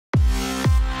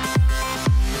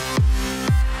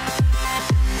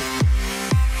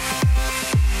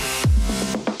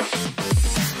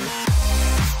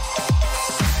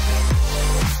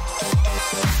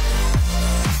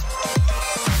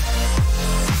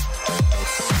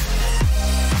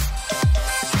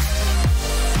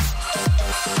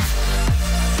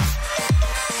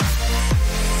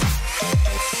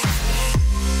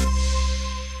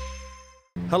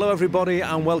Hello everybody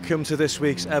and welcome to this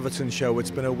week's Everton Show.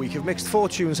 It's been a week of mixed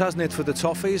fortunes, hasn't it, for the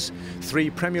Toffees? 3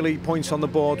 Premier League points on the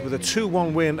board with a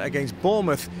 2-1 win against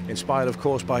Bournemouth, inspired of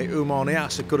course by Oumar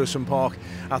Niasse at Goodison Park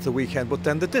at the weekend. But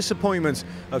then the disappointment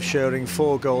of sharing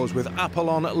 4 goals with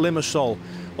Apollon Limassol,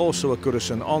 also at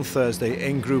Goodison on Thursday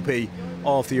in Group E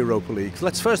of the Europa League.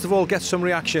 Let's first of all get some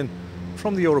reaction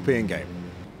from the European game.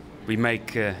 We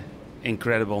make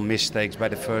incredible mistakes by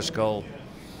the first goal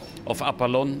of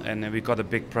Apollon, and we got a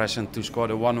big present to score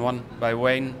the 1-1 by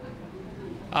Wayne.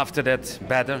 After that,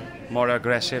 better, more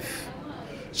aggressive.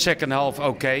 Second half,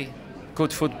 okay,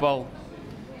 good football,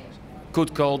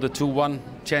 good goal, the 2-1,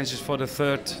 chances for the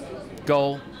third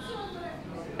goal.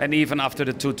 And even after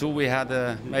the 2-2, we had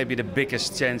maybe the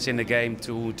biggest chance in the game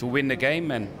to win the game,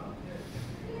 and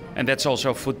that's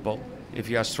also football. If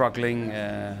you are struggling,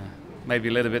 maybe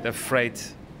a little bit afraid,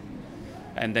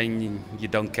 and then you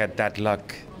don't get that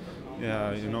luck.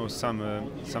 Yeah, you know,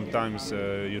 sometimes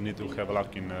you need to have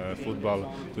luck in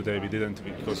football. Today we didn't,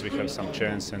 because we have some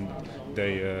chance, and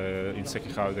they in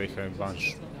second half they have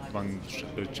one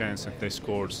chance and they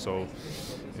scored. So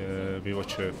we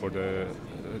watch for the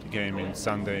game in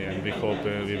Sunday, and we hope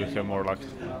we will have more luck.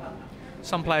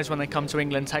 Some players, when they come to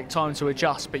England, take time to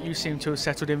adjust, but you seem to have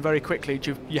settled in very quickly.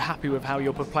 You're happy with how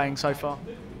you're playing so far?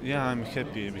 Yeah, I'm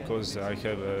happy because I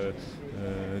have a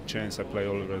chance. I play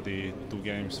already 2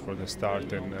 games for the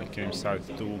start, and I came side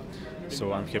 2,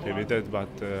 so I'm happy with that. But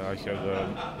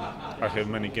I have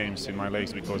many games in my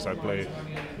legs because I play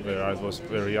where I was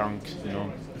very young, you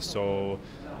know. So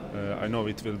I know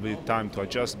it will be time to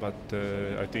adjust, but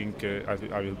I think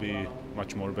I will be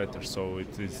much more better. So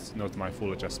it is not my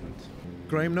full adjustment.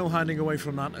 Graham, no hiding away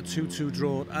from that. A 2-2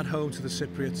 draw at home to the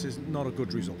Cypriots is not a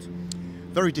good result.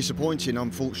 Very disappointing,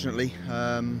 unfortunately.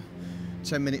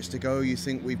 10 minutes to go, you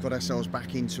think we've got ourselves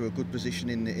back into a good position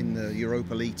in the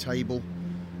Europa League table,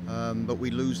 but we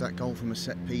lose that goal from a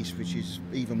set piece, which is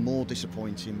even more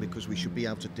disappointing because we should be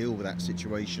able to deal with that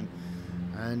situation.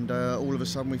 And all of a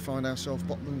sudden we find ourselves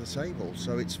bottom of the table,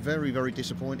 so it's very, very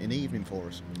disappointing evening for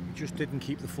us. We just didn't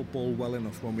keep the football well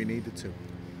enough when we needed to.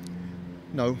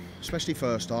 No, especially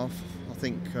first half. I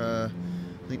think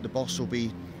the boss will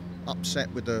be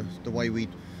upset with the way we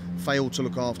failed to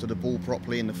look after the ball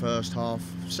properly in the first half.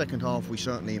 Second half we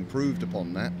certainly improved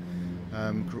upon that,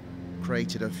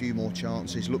 created a few more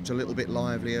chances, looked a little bit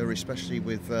livelier, especially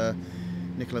with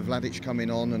Nikola Vladic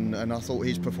coming on, and I thought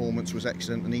his performance was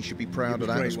excellent, and he should be proud of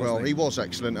that as well. He was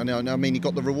excellent, and I mean he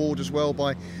got the reward as well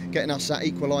by getting us that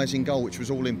equalising goal, which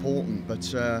was all important.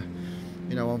 But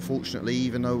you know, unfortunately,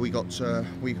 even though we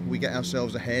get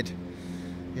ourselves ahead,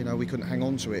 you know, we couldn't hang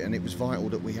on to it, and it was vital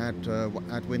that we had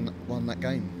won that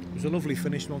game. It was a lovely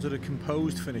finish, wanted a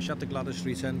composed finish at the Gladys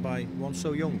Street end by one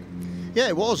so young. Yeah,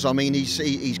 it was. I mean,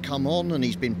 he's come on and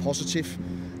he's been positive.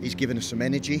 He's given us some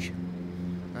energy,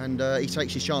 and he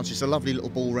takes his chances. It's a lovely little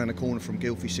ball around the corner from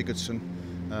Gylfi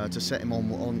Sigurdsson to set him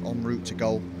on route to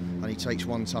goal, and he takes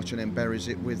one touch and then buries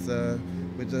it with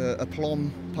a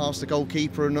plumb past the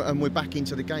goalkeeper, and we're back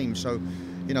into the game. So,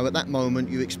 you know, at that moment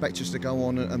you expect us to go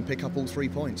on and pick up all 3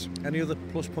 points. Any other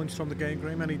plus points from the game,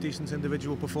 Graham? Any decent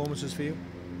individual performances for you?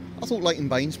 I thought Leighton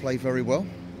Baines played very well.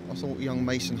 I thought young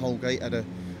Mason Holgate had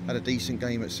a decent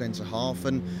game at centre half,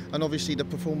 and obviously the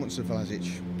performance of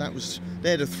Vlasic.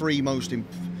 They're the 3 most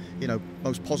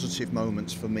positive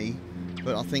moments for me.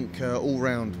 But I think all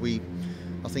round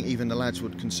I think even the lads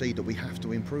would concede that we have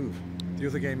to improve. The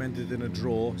other game ended in a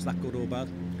draw. Is that good or bad,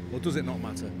 or does it not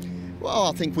matter? Well,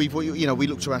 I think we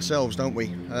look to ourselves, don't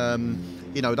we?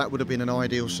 You know, that would have been an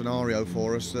ideal scenario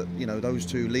for us, that, you know, those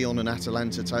 2, Lyon and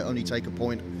Atalanta, only take a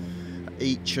point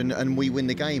each, and we win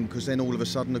the game, because then all of a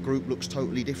sudden the group looks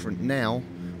totally different. Now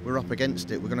we're up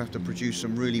against it. We're going to have to produce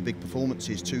some really big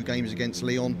performances. 2 games against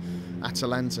Lyon,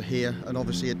 Atalanta here, and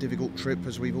obviously a difficult trip,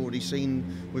 as we've already seen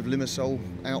with Limassol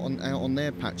out on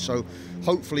their patch. So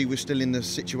hopefully we're still in the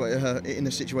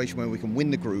situation where we can win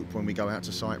the group when we go out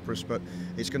to Cyprus, but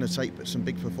it's going to take some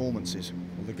big performances.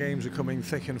 Well, the games are coming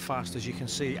thick and fast, as you can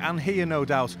see and hear, no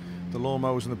doubt. The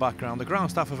lawnmowers in the background. The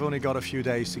ground staff have only got a few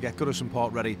days to get Goodison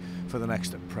Park ready for the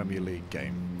next Premier League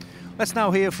game. Let's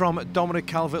now hear from Dominic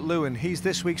Calvert-Lewin. He's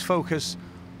this week's focus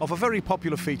of a very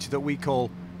popular feature that we call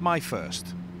My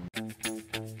First.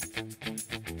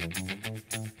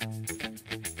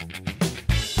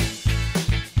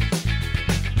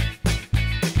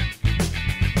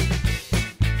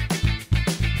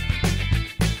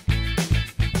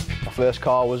 My first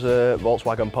car was a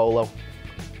Volkswagen Polo,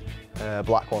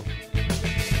 black one.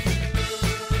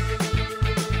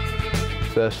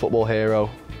 First football hero,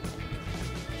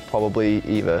 probably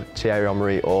either Thierry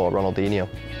Henry or Ronaldinho.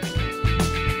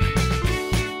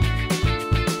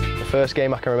 First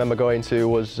game I can remember going to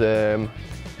was, I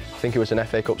think it was an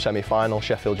FA Cup semi-final,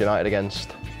 Sheffield United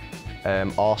against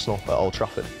Arsenal at Old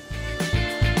Trafford.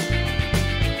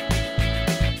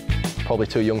 Probably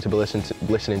too young to be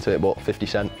listening to it, but 50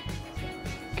 Cent,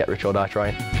 Get Rich or Die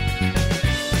Trying.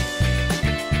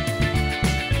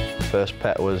 First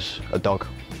pet was a dog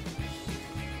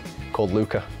called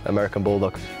Luca, American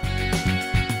Bulldog.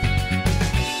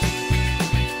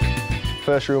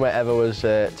 First roommate ever was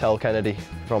Tel Kennedy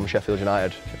from Sheffield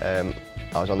United. I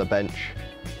was on the bench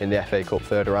in the FA Cup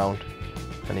third round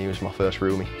and he was my first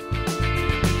roomie.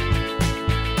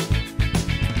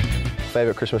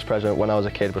 Favourite Christmas present when I was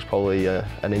a kid was probably a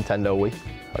Nintendo Wii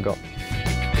I got.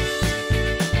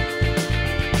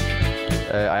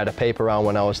 I had a paper round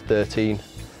when I was 13.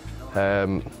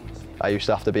 I used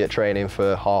to have to be at training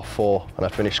for 4:30 and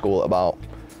I'd finish school at about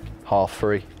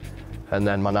 3:30. And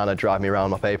then my nana drive me around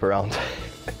my paper round.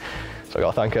 So I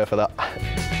got to thank her for that.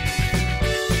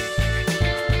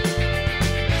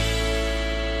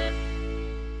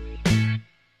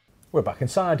 We're back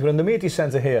inside. We're in the media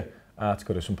centre here at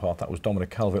Goodison Park. That was Dominic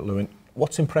Calvert-Lewin.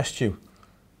 What's impressed you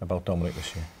about Dominic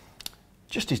this year?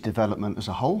 Just his development as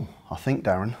a whole, I think,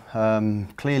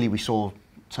 Darren. Clearly we saw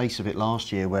taste of it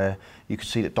last year where you could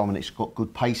see that Dominic's got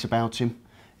good pace about him.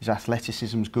 His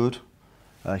athleticism's good.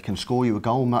 He can score you a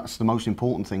goal, and that's the most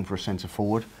important thing for a centre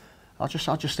forward. I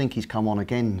just think he's come on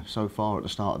again so far at the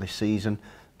start of this season.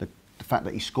 The fact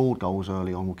that he scored goals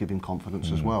early on will give him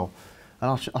confidence as well.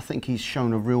 And I think he's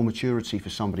shown a real maturity for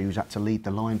somebody who's had to lead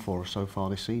the line for us so far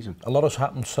this season. A lot has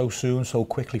happened so soon, so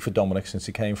quickly for Dominic since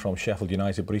he came from Sheffield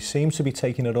United, but he seems to be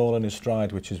taking it all in his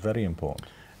stride, which is very important.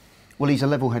 Well, he's a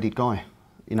level-headed guy,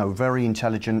 you know, very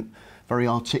intelligent, very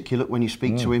articulate when you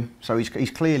speak to him. So he's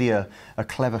clearly a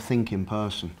clever thinking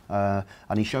person,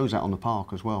 and he shows that on the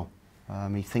park as well.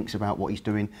 He thinks about what he's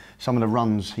doing. Some of the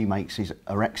runs he makes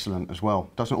are excellent as well.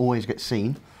 Doesn't always get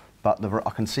seen, but I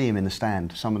can see him in the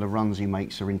stand. Some of the runs he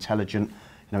makes are intelligent. You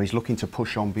know, he's looking to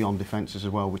push on beyond defences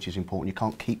as well, which is important. You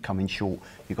can't keep coming short.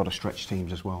 You've got to stretch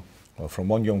teams as well. Well, from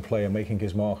one young player making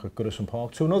his mark at Goodison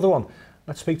Park to another one.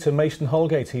 Let's speak to Mason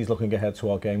Holgate. He's looking ahead to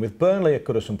our game with Burnley at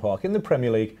Goodison Park in the Premier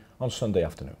League on Sunday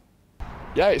afternoon.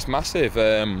 Yeah, it's massive.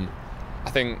 I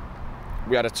think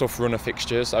we had a tough run of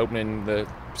fixtures opening the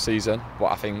season, but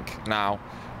I think now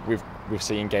we've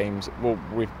seen games. Well,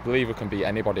 we believe we can beat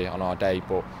anybody on our day,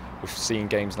 but we've seen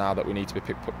games now that we need to be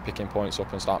picking points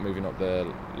up and start moving up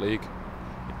the league.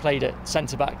 You played at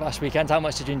centre-back last weekend. How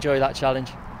much did you enjoy that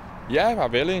challenge? Yeah, I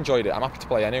really enjoyed it. I'm happy to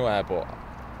play anywhere, but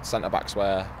centre-back's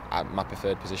where I'm my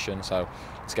preferred position, so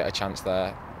to get a chance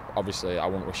there, obviously I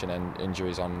won't wish any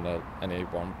injuries on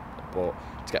anyone, but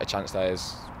to get a chance there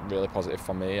is really positive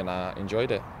for me and I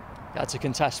enjoyed it. You had to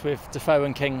contest with Defoe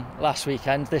and King last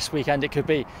weekend. This weekend it could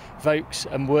be Vokes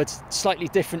and Wood. Slightly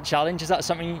different challenge. Is that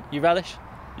something you relish?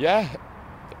 Yeah,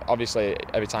 obviously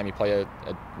every time you play a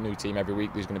new team every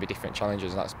week there's going to be different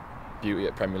challenges, and that's beauty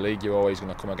at Premier League. You're always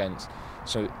going to come against,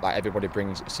 so like everybody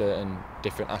brings a certain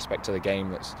different aspect to the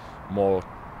game that's more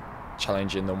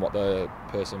challenging than what the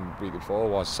person week before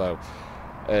was. So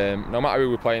no matter who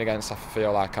we're playing against, I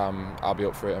feel like I'll be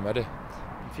up for it and ready.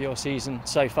 For your season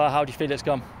so far, how do you feel it's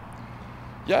gone?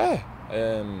 Yeah,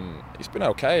 it's been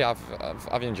okay.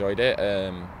 I've enjoyed it.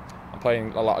 I'm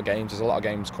playing a lot of games. There's a lot of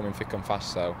games coming thick and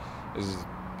fast. So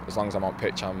as long as I'm on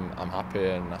pitch, I'm happy,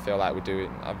 and I feel like we're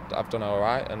doing. I've done all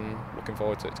right, and looking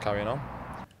forward to carrying on.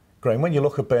 Graham, when you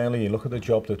look at Burnley, you look at the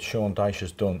job that Sean Dyche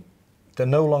has done. They're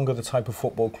no longer the type of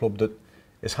football club that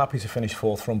is happy to finish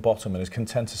fourth from bottom and is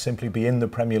content to simply be in the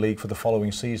Premier League for the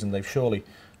following season. They've surely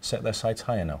set their sights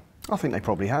higher now. I think they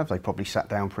probably have. They probably sat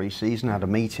down pre-season, had a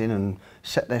meeting, and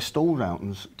set their stalls out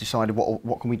and decided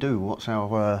what can we do? What's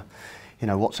our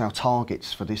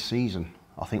targets for this season?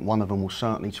 I think one of them was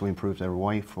certainly to improve their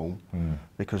away form,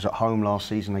 because at home last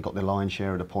season they got their lion's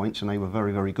share of the points and they were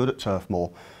very, very good at Turf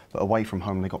Moor, but away from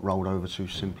home they got rolled over too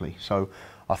simply. So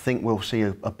I think we'll see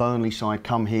a Burnley side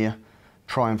come here,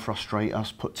 try and frustrate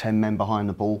us, put 10 men behind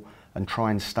the ball and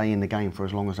try and stay in the game for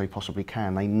as long as they possibly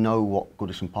can. They know what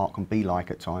Goodison Park can be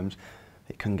like at times.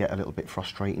 It can get a little bit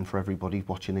frustrating for everybody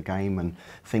watching the game, and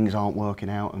things aren't working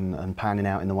out and panning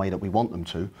out in the way that we want them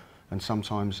to. And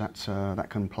sometimes that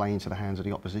can play into the hands of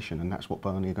the opposition, and that's what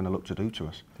Burnley are going to look to do to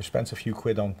us. They spent a few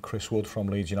quid on Chris Wood from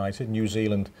Leeds United, New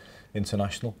Zealand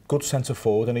international. Good centre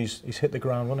forward, and he's hit the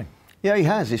ground running. Yeah, he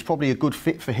has. It's probably a good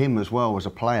fit for him as well as a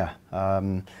player.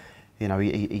 You know,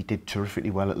 he did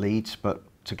terrifically well at Leeds, but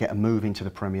to get a move into the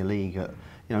Premier League, you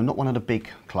know, not one of the big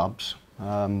clubs,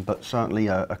 but certainly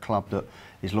a club that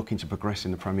is looking to progress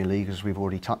in the Premier League, as we've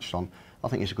already touched on. I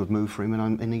think it's a good move for him,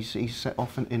 and he's set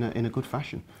off in a good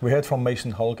fashion. We heard from Mason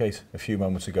Holgate a few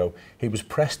moments ago. He was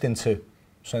pressed into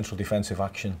central defensive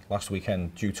action last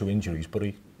weekend due to injuries, but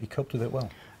he coped with it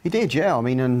well. He did, yeah. I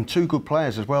mean, and two good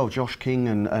players as well, Josh King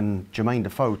and Jermaine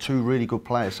Defoe, two really good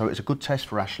players. So it's a good test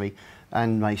for Ashley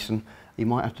and Mason. He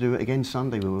might have to do it again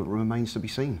Sunday, but it remains to be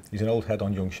seen. He's an old head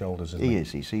on young shoulders, isn't he? He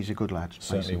is. He's a good lad.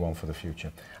 Certainly one for the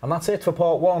future. And that's it for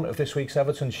part one of this week's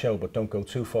Everton show, but don't go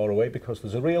too far away because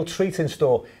there's a real treat in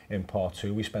store in part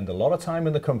two. We spend a lot of time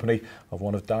in the company of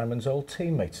one of Diamond's old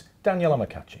teammates, Daniel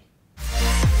Amokachi.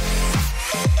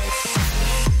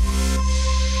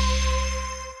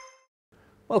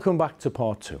 Welcome back to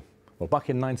part two. Well,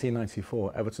 back in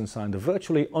 1994, Everton signed a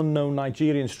virtually unknown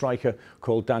Nigerian striker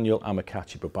called Daniel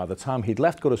Amokachi, but by the time he'd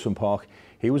left Goodison Park,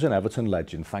 he was an Everton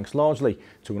legend, thanks largely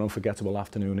to an unforgettable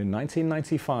afternoon in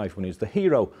 1995 when he was the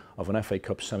hero of an FA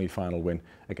Cup semi-final win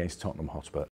against Tottenham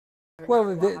Hotspur.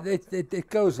 Well, it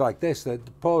goes like this, that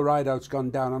Paul Rideout's gone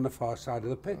down on the far side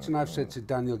of the pitch, and I've said to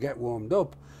Daniel, get warmed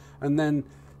up, and then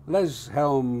Les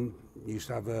Helm used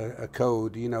to have a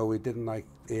code, you know, we didn't like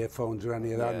earphones or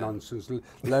any of that nonsense.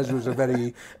 Les was a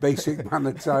very basic man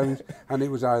at times, and it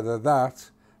was either that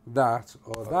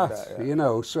or that, you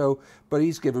know. So, but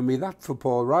he's given me that for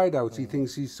Paul Rideout. He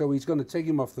thinks he's going to take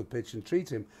him off the pitch and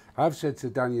treat him. I've said to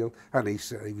Daniel, and he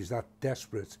said he was that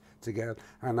desperate to get,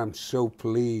 and I'm so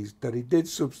pleased that he did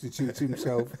substitute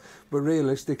himself. But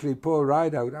realistically, Paul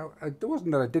Rideout, it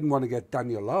wasn't that I didn't want to get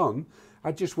Daniel on.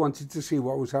 I just wanted to see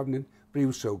what was happening. But he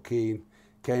was so keen,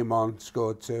 came on,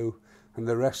 scored two, and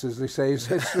the rest, as they say, is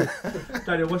history.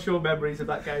 Daniel, what's your memories of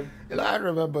that game? You know, I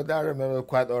remember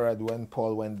quite all right when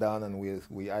Paul went down,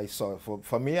 and I saw.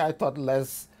 For me, I thought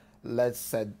Les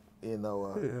said,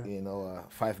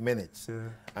 5 minutes,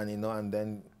 and and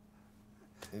then.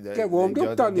 Get warmed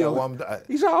up, Daniel.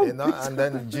 He's out. And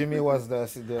then Jimmy was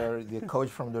the coach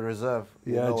from the reserve.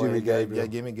 Jimmy Gabriel.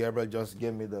 Jimmy Gabriel just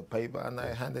gave me the paper, and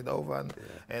I handed over,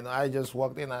 and I just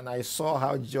walked in, and I saw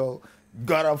how Joe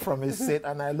got up from his seat,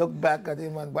 and I looked back at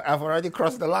him, but I've already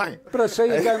crossed the line. But I say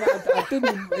again, I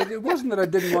didn't. It wasn't that I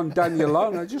didn't want Daniel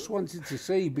on. I just wanted to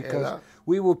see, because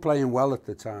we were playing well at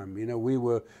the time. You know,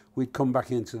 we'd come back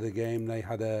into the game. They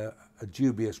had a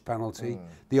dubious penalty,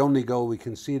 the only goal we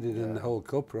conceded in the whole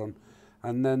cup run,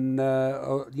 and then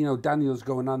Daniel's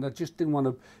going on. I just didn't want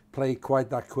to play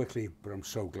quite that quickly, but I'm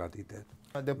so glad he did.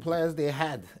 The players they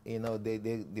had,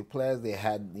 the players they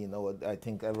had, I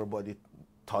think everybody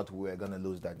thought we were going to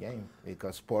lose that game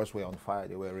because Spurs were on fire.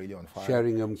 They were really on fire.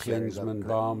 Sheringham, Klinsmann,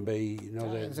 Barmby,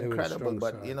 it's incredible.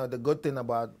 But the good thing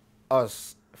about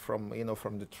us from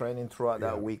the training throughout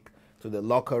that week to the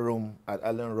locker room at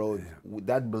Ellen Road,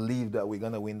 that belief that we're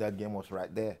going to win that game was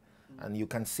right there. And you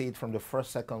can see it from the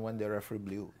first second when the referee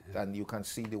blew, and you can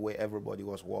see the way everybody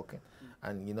was walking.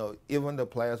 And, even the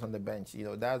players on the bench,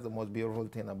 that's the most beautiful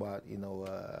thing about,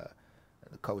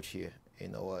 the coach here.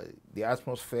 The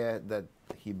atmosphere that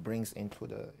he brings into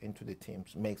the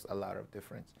teams makes a lot of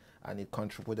difference. And it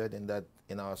contributed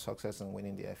in our success in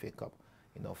winning the FA Cup,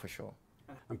 for sure.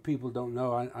 And people don't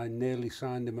know, I nearly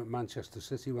signed him at Manchester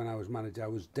City when I was manager. I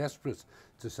was desperate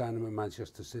to sign him at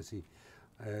Manchester City.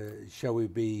 Shall we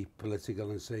be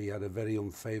political and say he had a very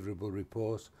unfavourable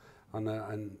report on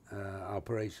an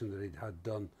operation that he'd had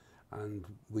done, and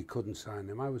we couldn't sign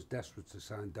him. I was desperate to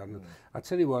sign Daniel. I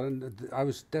tell you what, I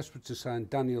was desperate to sign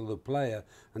Daniel the player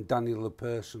and Daniel the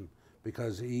person,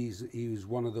 because he was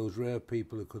one of those rare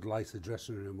people who could light the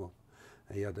dressing room up.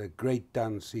 He had a great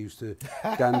dance. He used to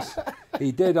dance.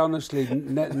 He did, honestly.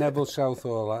 Neville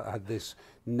Southall had this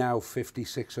now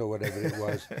 56 or whatever it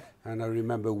was. And I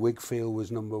remember Wigfield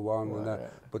was number one. Wow,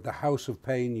 but the House of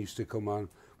Pain used to come on,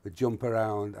 would jump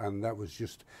around, and that was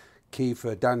just key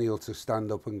for Daniel to stand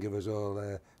up and give us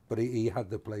all. But he had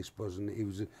the place buzzing. He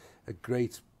was a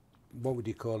great, what would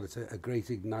you call it, a great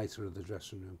igniter of the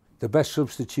dressing room. The best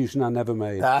substitution I never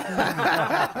made.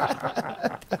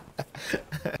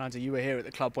 Andy, you were here at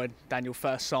the club when Daniel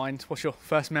first signed. What's your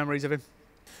first memories of him?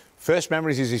 First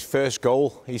memories is his first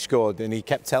goal he scored, and he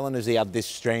kept telling us he had this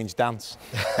strange dance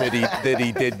that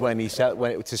he did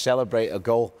to celebrate a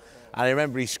goal. And I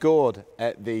remember he scored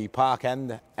at the Park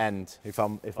End, if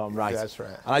I'm right. That's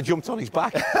right. And I jumped on his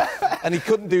back, and he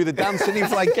couldn't do the dance, and he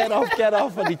was like, get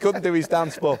off, and he couldn't do his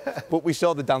dance. But we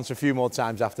saw the dance a few more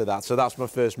times after that. So that's my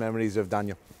first memories of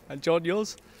Daniel. And John,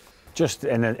 yours? Just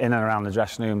in and around the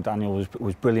dressing room, Daniel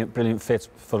was brilliant fit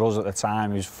for us at the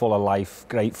time. He was full of life,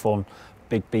 great fun,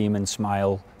 big beaming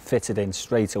smile, fitted in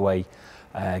straight away.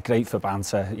 Great for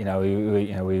banter,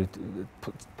 we'd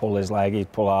pull his leg,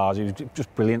 he'd pull ours. He was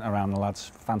just brilliant around the lads,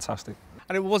 fantastic.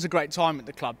 And it was a great time at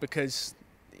the club because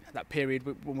that period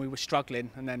when we were struggling,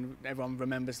 and then everyone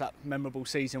remembers that memorable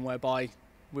season whereby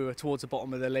we were towards the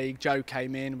bottom of the league. Joe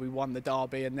came in, we won the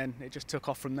derby, and then it just took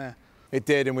off from there. It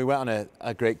did, and we went on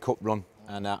a great cup run,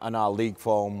 and our league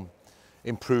form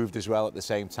improved as well at the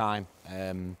same time.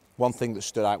 One thing that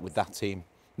stood out with that team,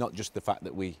 not just the fact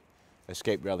that we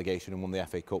escaped relegation and won the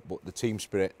FA Cup, but the team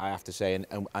spirit, I have to say,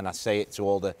 and I say it to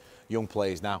all the young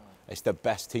players now, it's the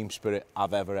best team spirit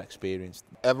I've ever experienced.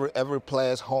 Every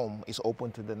player's home is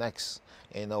open to the next.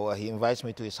 You know, he invites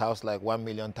me to his house like 1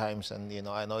 million times, and you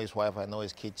know, I know his wife, I know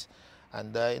his kids,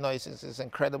 and you know, it's an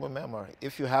incredible memory.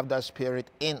 If you have that spirit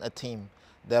in a team,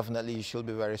 definitely you should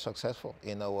be very successful.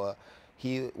 You know,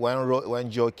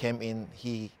 when Joe came in,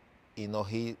 he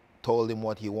told him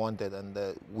what he wanted, and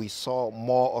we saw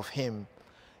more of him,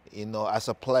 you know, as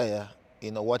a player.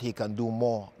 You know what he can do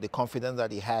more, the confidence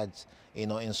that he had, you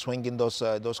know, in swinging those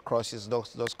crosses,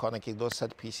 those corner kicks, those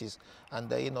set pieces,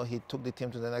 and you know, he took the team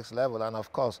to the next level. And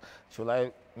of course, should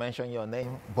I mention your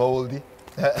name, Boldy?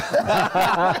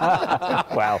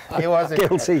 Well, he was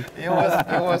guilty. He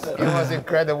was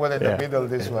incredible in the middle.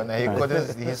 This one, he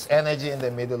couldn't. His energy in the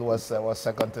middle was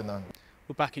second to none.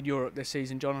 We're back in Europe this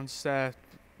season, John.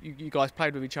 You guys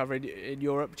played with each other in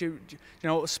Europe. Do you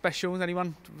know what was special?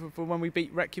 Anyone for when we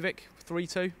beat Reykjavik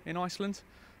 3-2 in Iceland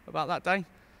about that day?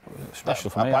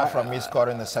 Special for me. Apart from me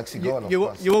scoring the sexy goal,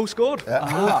 you all scored? Yeah.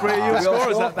 All three of you were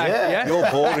scorers that day? Yeah. You're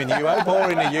boring. How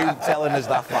boring are you telling us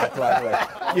that fact, by the way?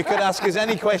 You could ask us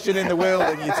any question in the world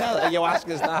and you ask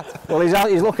us that. Well,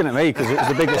 he's looking at me because it was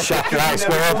the biggest shot that I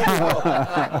scored.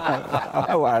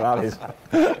 Oh, wow, that is.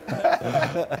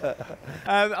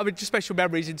 I mean, just special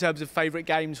memories in terms of favourite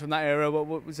games from that era.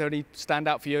 What was there any stand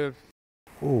out for you?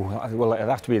 Oh, well, it'd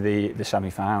have to be the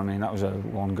semi-final. I mean, that was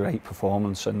one great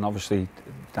performance, and obviously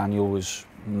Daniel was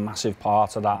a massive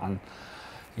part of that. And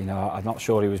you know, I'm not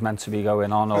sure he was meant to be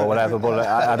going on or whatever, but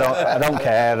I don't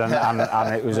care.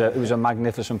 And it was a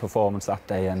magnificent performance that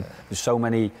day. And there's so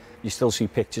many. You still see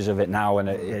pictures of it now, and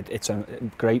it's a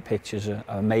great pictures, an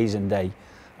amazing day,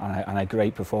 and a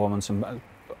great performance, and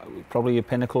probably a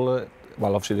pinnacle.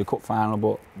 Well, obviously the cup final,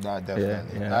 but no,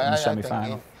 definitely. the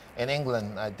semi-final. In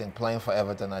England, I think playing for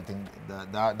Everton, I think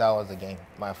that was the game.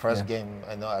 My first game,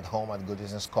 I know, at home at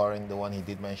Goodison, scoring the one he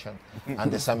did mention,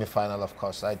 and the semi-final, of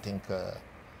course. I think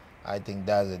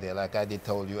that's the day. Like I did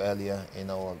told you earlier, you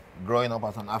know, growing up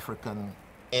as an African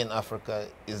in Africa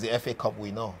is the FA Cup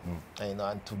we know, you know,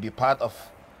 and to be part of,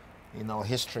 you know,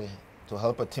 history, to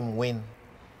help a team win,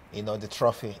 you know, the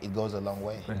trophy, it goes a long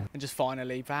way. And just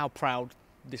finally, for how proud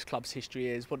this club's history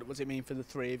is, what does it mean for the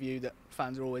three of you that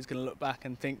fans are always going to look back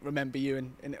and remember you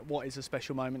in what is a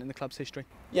special moment in the club's history?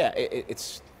 Yeah,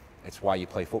 it's why you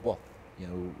play football. You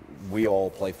know, we all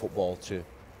play football to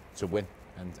win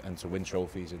and to win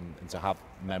trophies and to have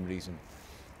memories, and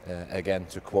again,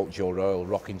 to quote Joe Royle,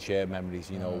 rocking chair memories.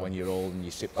 You know, when you're old and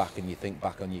you sit back and you think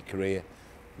back on your career,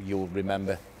 you'll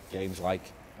remember games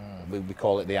like we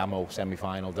call it the Amo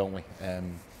semi-final, don't we?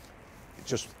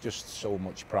 Just so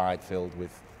much pride filled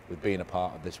with being a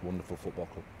part of this wonderful football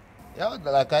club. Yeah,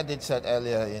 like I did said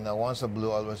earlier, you know, once a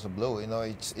blue, always a blue. You know,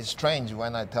 it's strange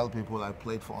when I tell people I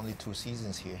played for only 2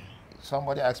 seasons here.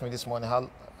 Somebody asked me this morning,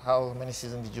 how many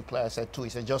seasons did you play? I said 2. He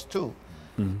said just 2.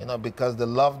 You know, because the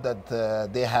love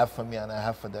that they have for me and I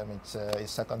have for them, it's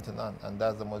second to none, and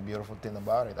that's the most beautiful thing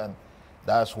about it, and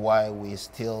that's why we're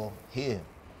still here.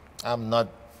 I'm not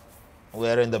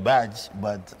wearing the badge,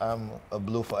 but I'm a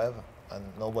blue forever. And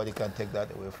nobody can take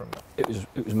that away from me. It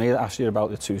was me that asked you about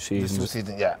the 2 seasons. The 2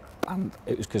 seasons, yeah. And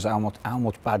it was because how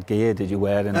much bad gear did you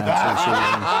wear in them 2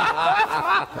 seasons?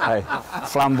 Hey,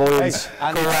 flamboyance. Hey,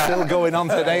 and it's still going on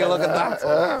today. Look at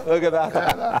that. Look at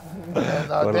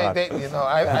that. You know,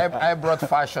 I brought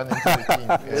fashion into the team.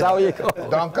 That's how you go.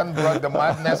 Duncan brought the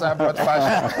madness. I brought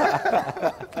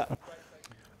fashion.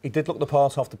 He did look the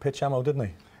part off the pitch, Amo, didn't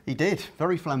he? He did.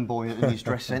 Very flamboyant in his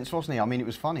dress sense, wasn't he? I mean, it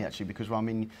was funny actually because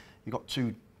you got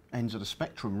 2 ends of the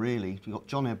spectrum really. You got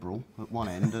John Ebbrell at one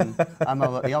end and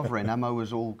Amo at the other end. Amo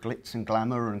was all glitz and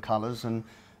glamour and colours, and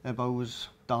Ebbo was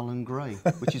dull and grey,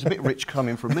 which is a bit rich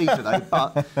coming from me today,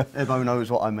 but Ebbo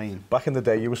knows what I mean. Back in the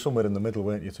day, you were somewhere in the middle,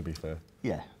 weren't you, to be fair?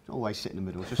 Yeah, always sit in the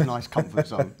middle. Just a nice comfort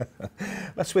zone.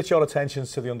 Let's switch our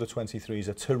attentions to the under-23s.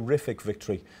 A terrific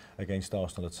victory against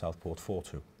Arsenal at Southport,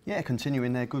 4-2. Yeah,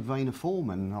 continuing their good vein of form,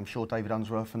 and I'm sure David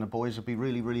Unsworth and the boys will be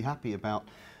really, really happy about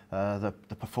the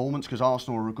performance, because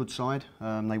Arsenal are a good side.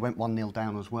 They went 1-0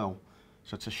 down as well,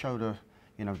 so to show the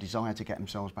desire to get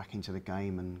themselves back into the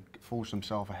game and force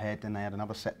themselves ahead. Then they had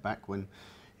another setback when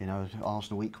you know,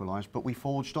 Arsenal equalised, but we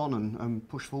forged on and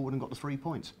pushed forward and got the 3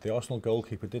 points. The Arsenal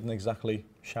goalkeeper didn't exactly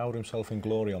shower himself in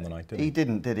glory on the night, did he? He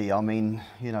didn't, did he? I mean,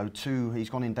 you know, he's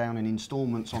gone in down in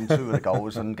instalments on 2 of the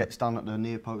goals and gets done at the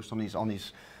near post on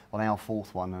our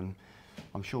 4th one, and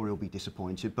I'm sure he'll be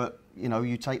disappointed. But you know,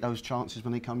 you take those chances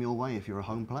when they come your way if you're a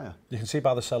home player. You can see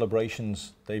by the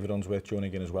celebrations, David Unsworth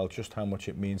joining in as well, just how much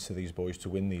it means to these boys to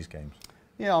win these games.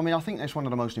 Yeah, I mean, I think that's one of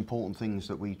the most important things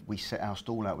that we set our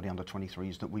stall out with the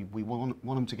under-23s, that we want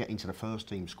them to get into the first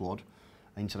team squad,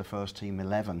 into the first team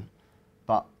 11,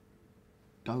 but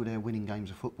go there winning games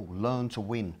of football, learn to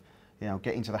win, you know,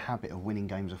 get into the habit of winning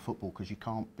games of football, because you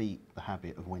can't beat the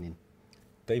habit of winning.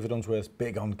 David Unsworth's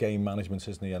big on game management,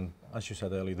 isn't he? And as you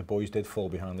said earlier, the boys did fall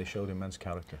behind, they showed immense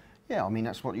character. Yeah, I mean,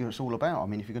 that's what it's all about. I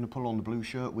mean, if you're going to pull on the blue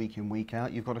shirt week in, week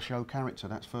out, you've got to show character.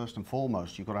 That's first and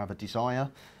foremost. You've got to have a desire.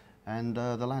 And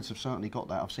the lads have certainly got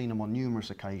that. I've seen them on numerous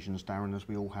occasions, Darren, as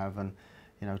we all have, and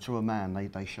you know, to a man,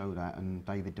 they show that, and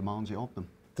David demands it of them.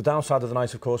 The downside of the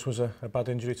night, of course, was a bad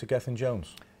injury to Gethin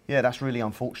Jones. Yeah, that's really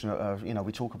unfortunate. You know,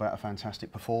 we talk about a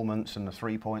fantastic performance and the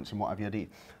 3 points and what have you.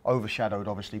 Overshadowed,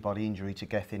 obviously, by the injury to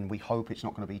Gethin. We hope it's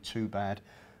not going to be too bad.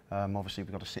 Obviously,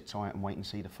 we've got to sit tight and wait and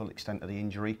see the full extent of the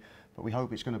injury. But we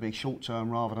hope it's going to be short-term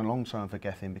rather than long-term for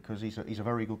Gethin, because he's a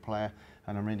very good player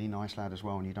and a really nice lad as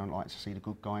well, and you don't like to see the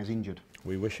good guys injured.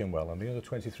 We wish him well, and the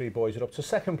under-23 boys are up to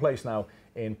 2nd place now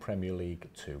in Premier League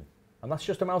 2. And that's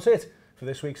just about it for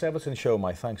this week's Everton Show.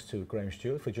 My thanks to Graham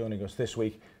Stewart for joining us this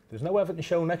week. There's no Everton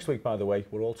Show next week, by the way.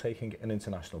 We're all taking an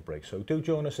international break, so do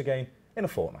join us again in a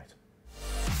fortnight.